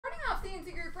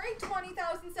figure break,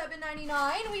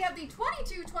 $20,799. We have the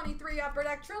 22-23 Upper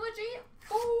Deck Trilogy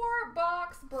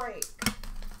 4-box break.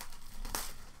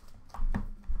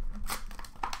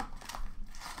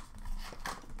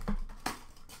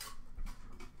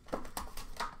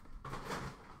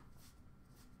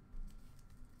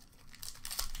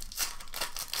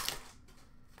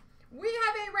 We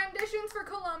have a renditions for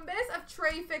Columbus of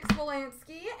Trey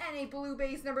Fix-Volansky and a blue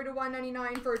base number to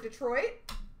 199 for Detroit.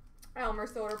 Elmer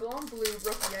Soderblom, blue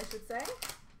rookie, I should say.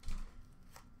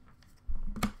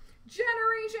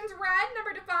 Generations red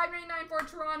number to 599 for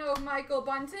Toronto of Michael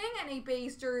Bunting and a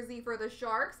base jersey for the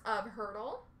Sharks of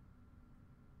Hurdle.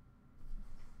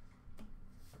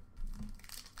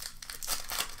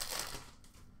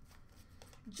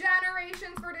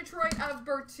 Generations for Detroit of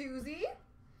Bertuzzi.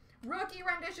 Rookie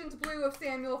renditions blue of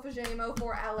Samuel Fajemo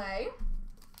for LA.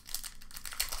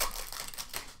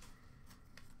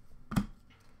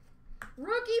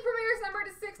 Rookie premieres number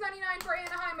to 699 for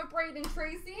Anaheim of Braden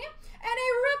Tracy. And a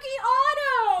rookie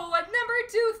auto at number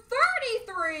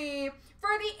 233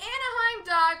 for the Anaheim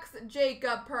Ducks,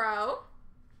 Jacob Pro.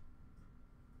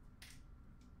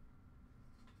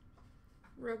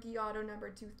 Rookie auto number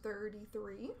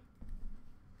 233.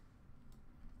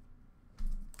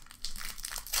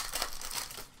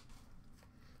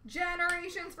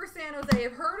 Generations for San Jose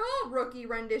of Hurdle. Rookie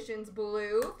renditions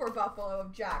blue for Buffalo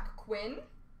of Jack Quinn.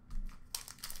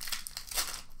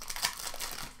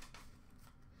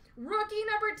 Rookie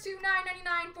number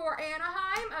 2/999 for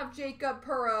Anaheim of Jacob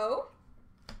Perreault.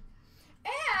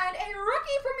 And a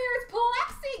rookie premieres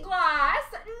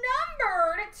plexiglass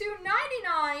numbered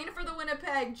 2/99 for the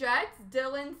Winnipeg Jets,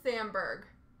 Dylan Samberg.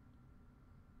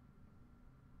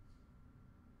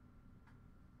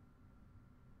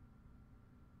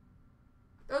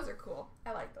 Those are cool.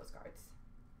 I like those cards.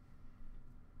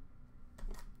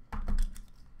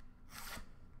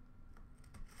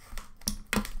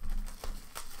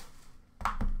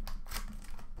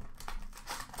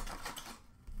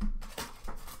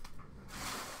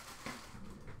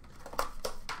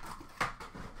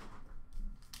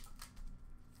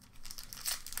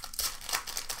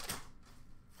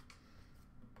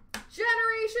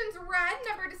 Generations red,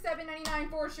 number to 799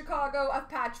 for Chicago of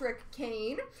Patrick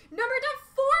Kane. Number to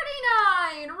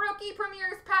 49, rookie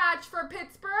premieres patch for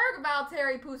Pittsburgh,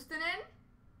 Valtteri Puustinen.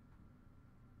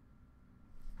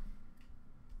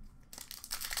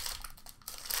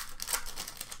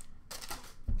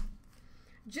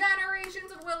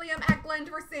 Generations of William Eklund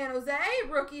for San Jose.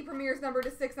 Rookie premieres number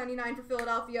to 699 for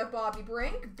Philadelphia, Bobby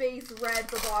Brink. Base red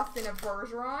for Boston of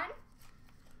Bergeron.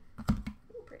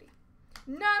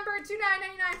 Number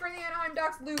 2/999 for the Anaheim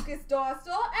Ducks, Lucas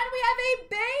Dostal. And we have a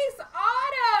base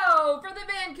auto for the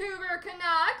Vancouver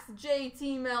Canucks,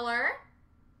 JT Miller.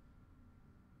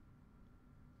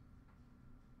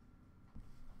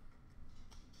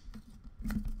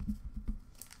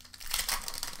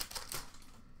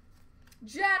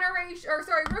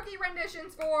 Rookie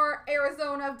renditions for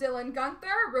Arizona of Dylan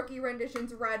Guenther. Rookie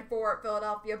renditions red for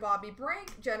Philadelphia, Bobby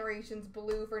Brink. Generations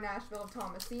blue for Nashville of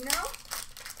Tomasino.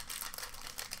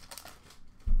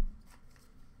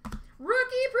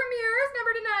 Rookie premieres,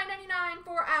 number to 999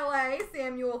 for LA,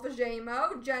 Samuel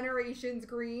Fajemo. Generations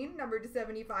green, number to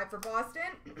 75 for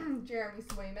Boston, Jeremy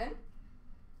Swayman.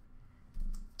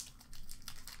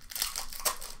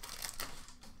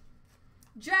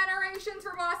 Generations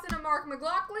for Boston of Mark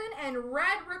McLaughlin. And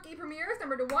red rookie premieres,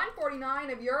 number to 149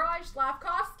 of Juraj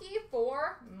Slavkovsky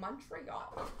for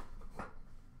Montreal.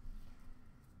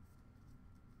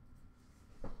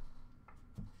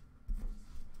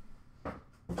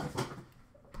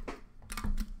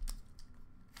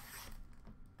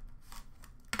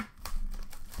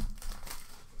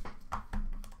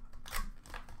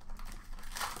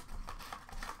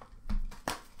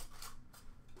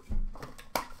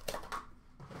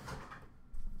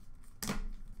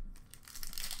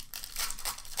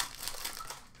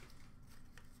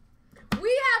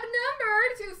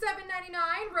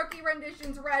 $799 rookie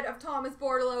renditions red of Thomas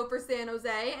Bordeleau for San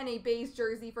Jose and a base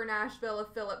jersey for Nashville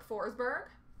of Philip Forsberg.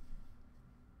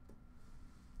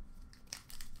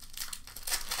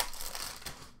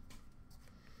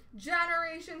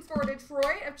 Generations for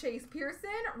Detroit of Chase Pearson.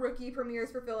 Rookie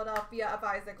premieres for Philadelphia of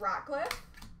Isaac Ratcliffe.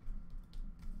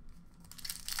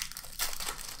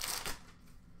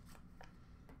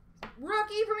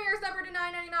 Rookie premieres number to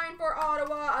 999 for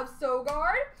Ottawa of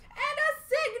Sogard. And a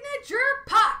signature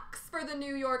pucks for the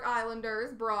New York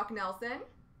Islanders, Brock Nelson.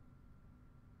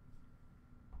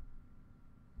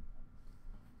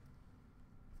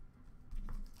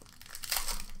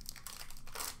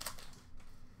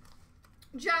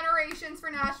 Generations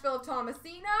for Nashville of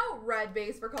Tomasino. Red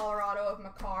base for Colorado of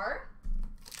Makar.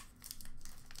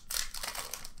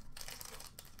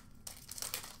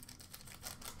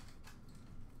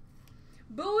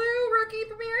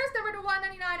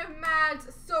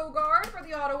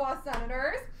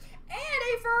 Senators. And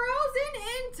a Frozen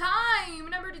in Time,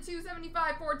 number to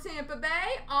 275 for Tampa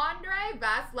Bay, Andre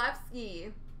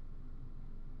Vasilevsky.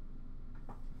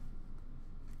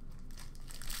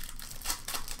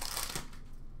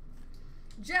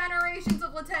 Generations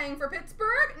of Letang for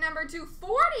Pittsburgh, number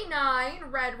 249,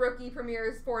 red rookie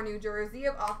premieres for New Jersey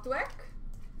of Ochtwick.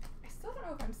 I still don't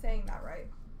know if I'm saying that right.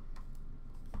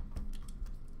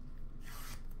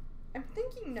 I'm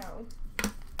thinking no.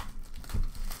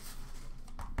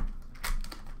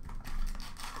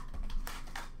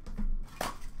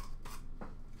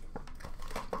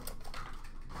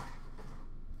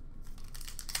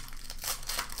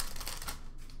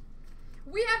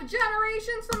 We have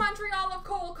Generations from Montreal of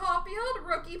Cole Caulfield.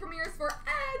 Rookie premieres for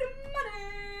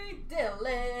Edmonton,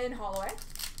 Dylan Holloway.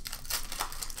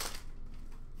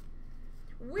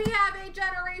 We have a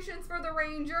Generations for the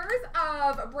Rangers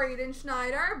of Braden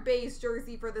Schneider. Base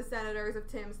jersey for the Senators of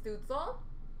Tim Stützle.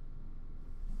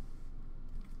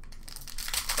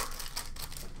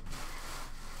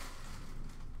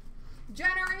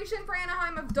 Generation for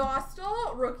Anaheim of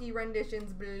Dostal. Rookie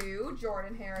renditions blue.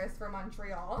 Jordan Harris for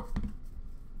Montreal.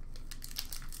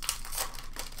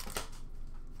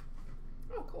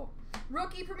 Oh, cool.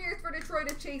 Rookie premieres for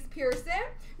Detroit of Chase Pearson.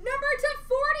 Number to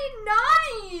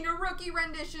 49, rookie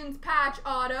renditions patch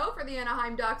auto for the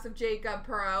Anaheim Ducks of Jacob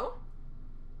Perreault.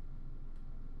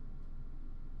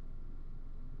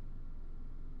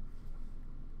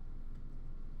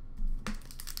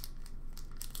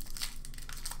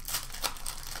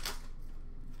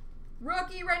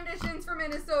 Rookie renditions for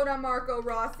Minnesota, Marco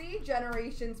Rossi.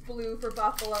 Generations blue for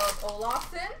Buffalo of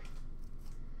Olofsson.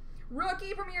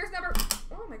 Rookie premieres number,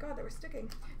 oh my god, they were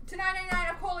sticking, to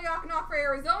 999 of Koliaknock for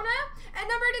Arizona. And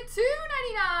number to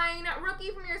 299,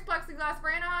 rookie premieres plexiglass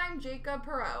for Anaheim, Jacob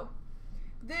Perreault.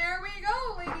 There we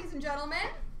go, ladies and gentlemen.